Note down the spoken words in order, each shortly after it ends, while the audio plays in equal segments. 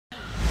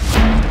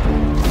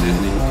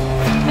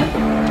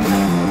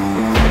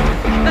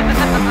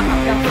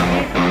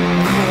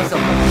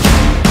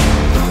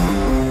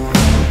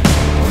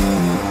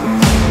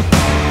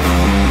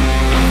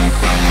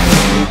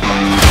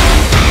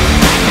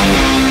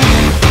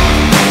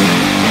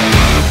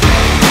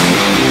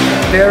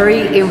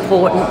very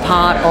important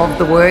part of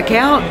the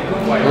workout,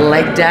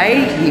 leg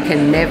day. You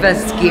can never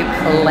skip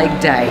a leg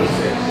day.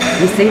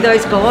 You see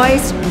those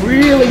guys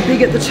really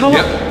big at the top,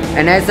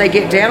 and as they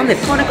get down,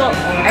 they've kind of got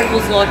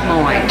ankles like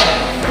mine.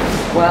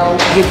 Well,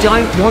 you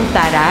don't want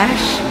that,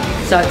 Ash.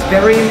 So it's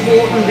very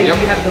important that you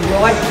have the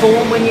right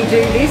form when you do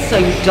this, so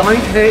you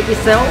don't hurt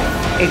yourself.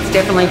 It's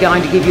definitely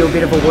going to give you a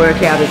bit of a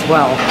workout as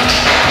well.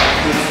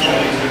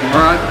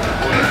 All right.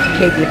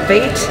 Keep your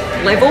feet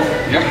level.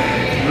 Yep.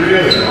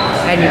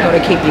 And you've got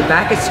to keep your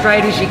back as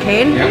straight as you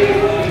can. Yep.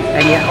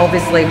 And you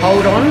obviously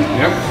hold on.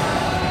 Yep.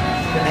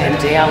 And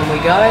down we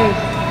go.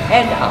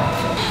 And up.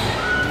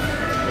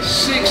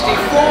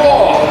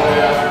 64.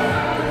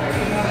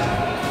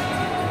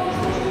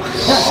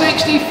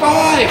 65.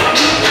 Are you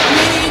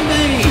kidding me?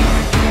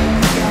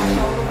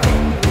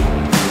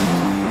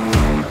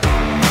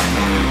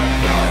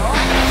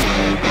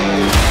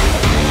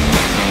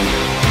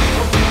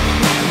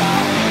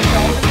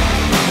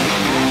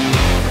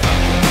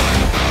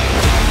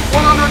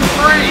 $103,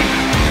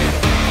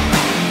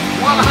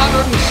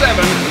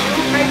 $107,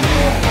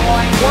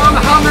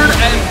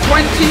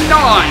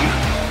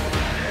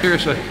 $129.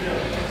 Seriously,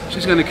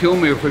 she's going to kill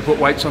me if we put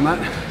weights on that.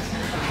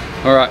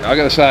 All right, I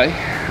got to say,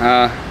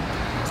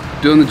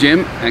 doing the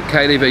gym at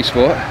KDV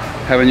Sport,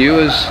 having you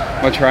as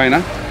my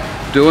trainer,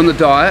 doing the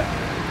diet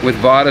with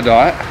Vita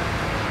Diet,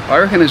 I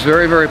reckon it's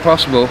very, very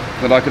possible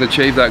that I could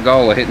achieve that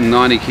goal of hitting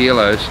 90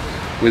 kilos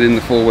within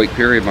the 4-week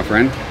period, my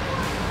friend.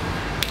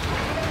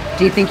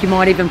 Do you think you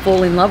might even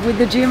fall in love with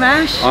the gym,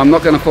 Ash? I'm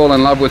not going to fall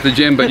in love with the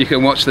gym, but you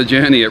can watch the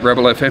journey at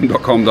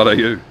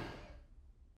rebelfm.com.au.